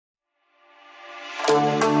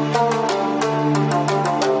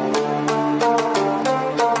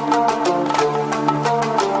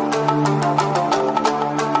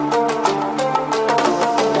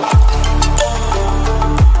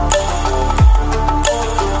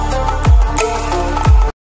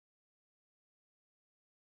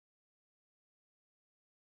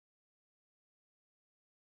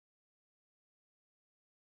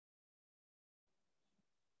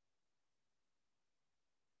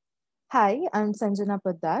Hi, I'm Sanjana.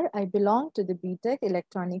 I belong to the BTech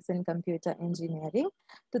Electronics and Computer Engineering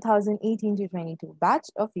 2018 to 22 batch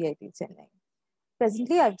of VIT Chennai.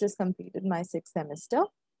 Presently, I've just completed my sixth semester.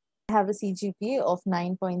 I have a CGPA of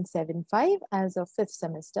 9.75 as of fifth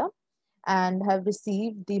semester and have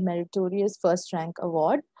received the meritorious first rank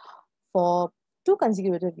award for 2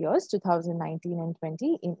 consecutive years, 2019 and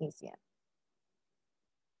 20 in ECM.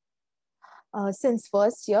 Since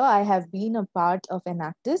first year, I have been a part of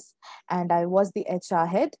Enactus and I was the HR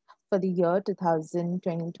head for the year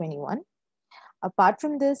 2020-21. Apart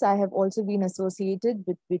from this, I have also been associated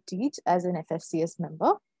with VIT as an FFCS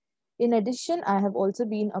member. In addition, I have also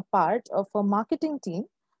been a part of a marketing team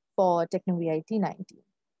for TechnoVIT 19.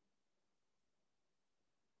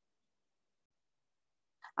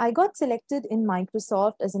 I got selected in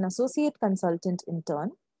Microsoft as an associate consultant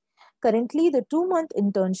intern. Currently, the 2-month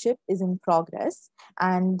internship is in progress,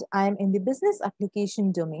 and I am in the business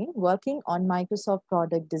application domain working on Microsoft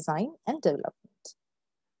product design and development.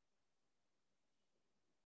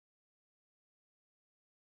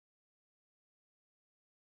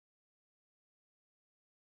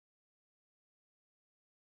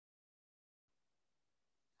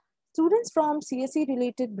 Students from CSE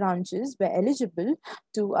related branches were eligible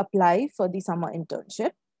to apply for the summer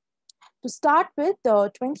internship. To start with,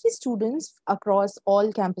 20 students across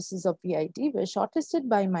all campuses of VIT were shortlisted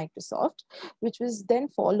by Microsoft, which was then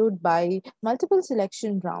followed by multiple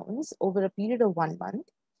selection rounds over a period of 1 month.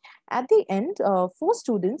 At the end, 4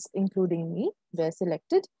 students, including me, were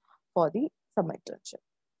selected for the summer internship.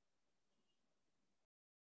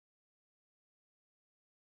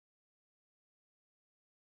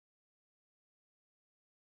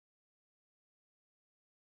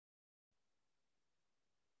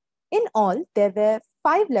 In all, there were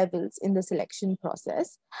 5 levels in the selection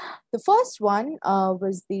process. The first one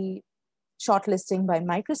was the shortlisting by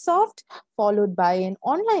Microsoft, followed by an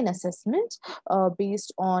online assessment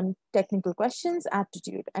based on technical questions,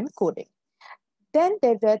 aptitude, and coding. Then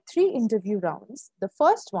there were 3 interview rounds. The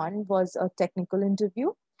first one was a technical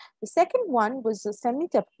interview. The second one was a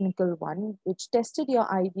semi-technical one, which tested your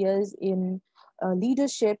ideas in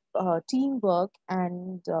leadership, teamwork,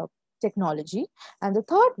 and technology. And the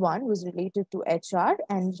third one was related to HR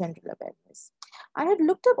and general awareness. I had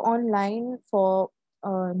looked up online for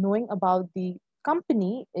knowing about the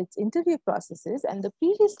company, its interview processes, and the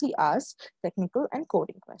previously asked technical and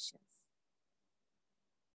coding questions.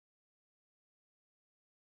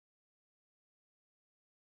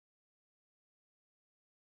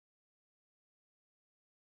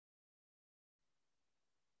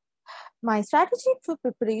 My strategy for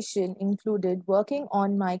preparation included working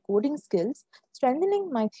on my coding skills,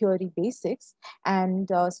 strengthening my theory basics, and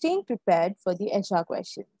staying prepared for the HR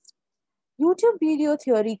questions. YouTube video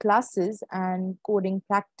theory classes and coding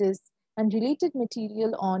practice and related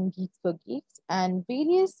material on Geeks for Geeks and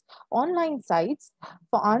various online sites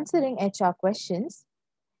for answering HR questions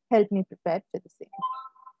helped me prepare for the same.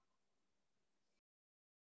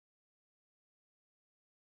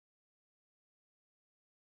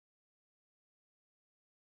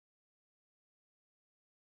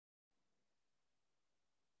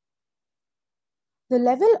 The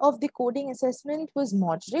level of the coding assessment was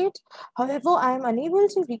moderate. However, I am unable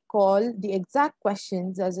to recall the exact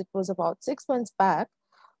questions as it was about 6 months back.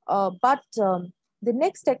 But the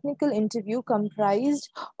next technical interview comprised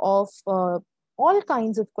of all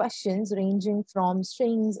kinds of questions ranging from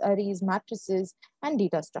strings, arrays, matrices, and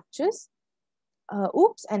data structures.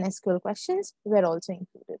 OOPS and SQL questions were also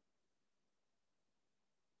included.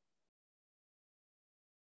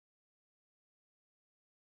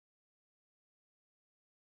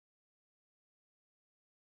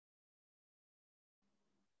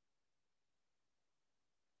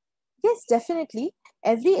 Yes, definitely.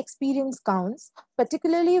 Every experience counts,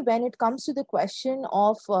 particularly when it comes to the question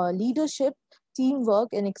of leadership, teamwork,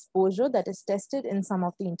 and exposure that is tested in some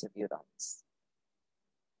of the interview rounds.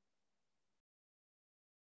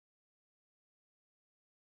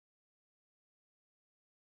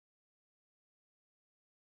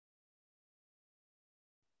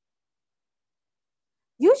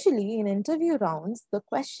 Usually, in interview rounds, the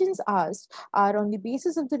questions asked are on the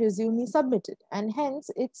basis of the resume submitted, and hence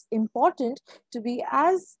it's important to be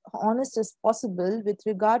as honest as possible with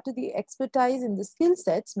regard to the expertise and the skill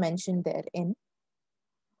sets mentioned therein.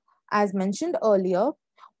 As mentioned earlier,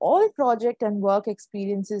 all project and work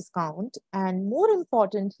experiences count, and more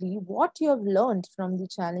importantly, what you have learned from the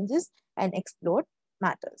challenges and explored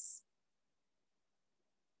matters.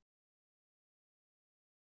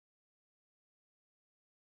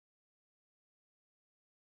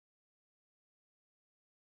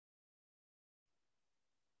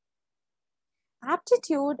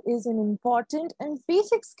 Aptitude is an important and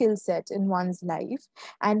basic skill set in one's life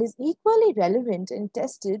and is equally relevant and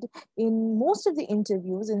tested in most of the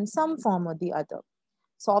interviews in some form or the other.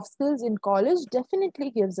 Soft skills in college definitely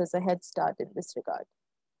gives us a head start in this regard.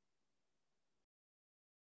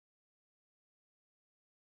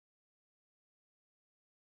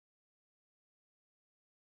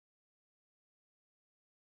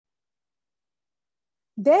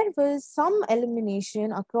 There was some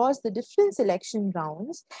elimination across the different selection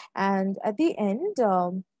rounds, and at the end,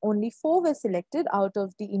 only four were selected out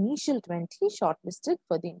of the initial 20 shortlisted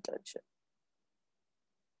for the internship.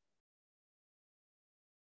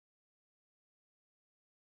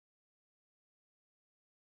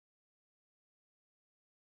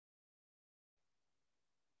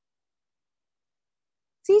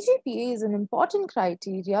 CGPA is an important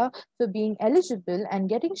criteria for being eligible and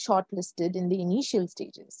getting shortlisted in the initial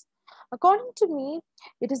stages. According to me,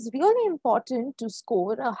 it is really important to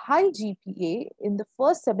score a high GPA in the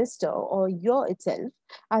first semester or year itself,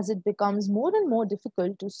 as it becomes more and more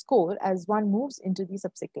difficult to score as one moves into the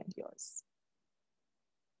subsequent years.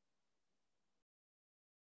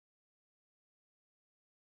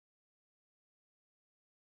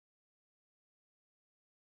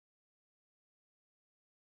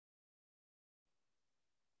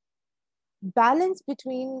 Balance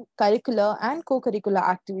between curricular and co-curricular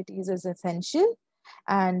activities is essential,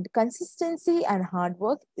 and consistency and hard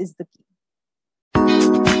work is the key.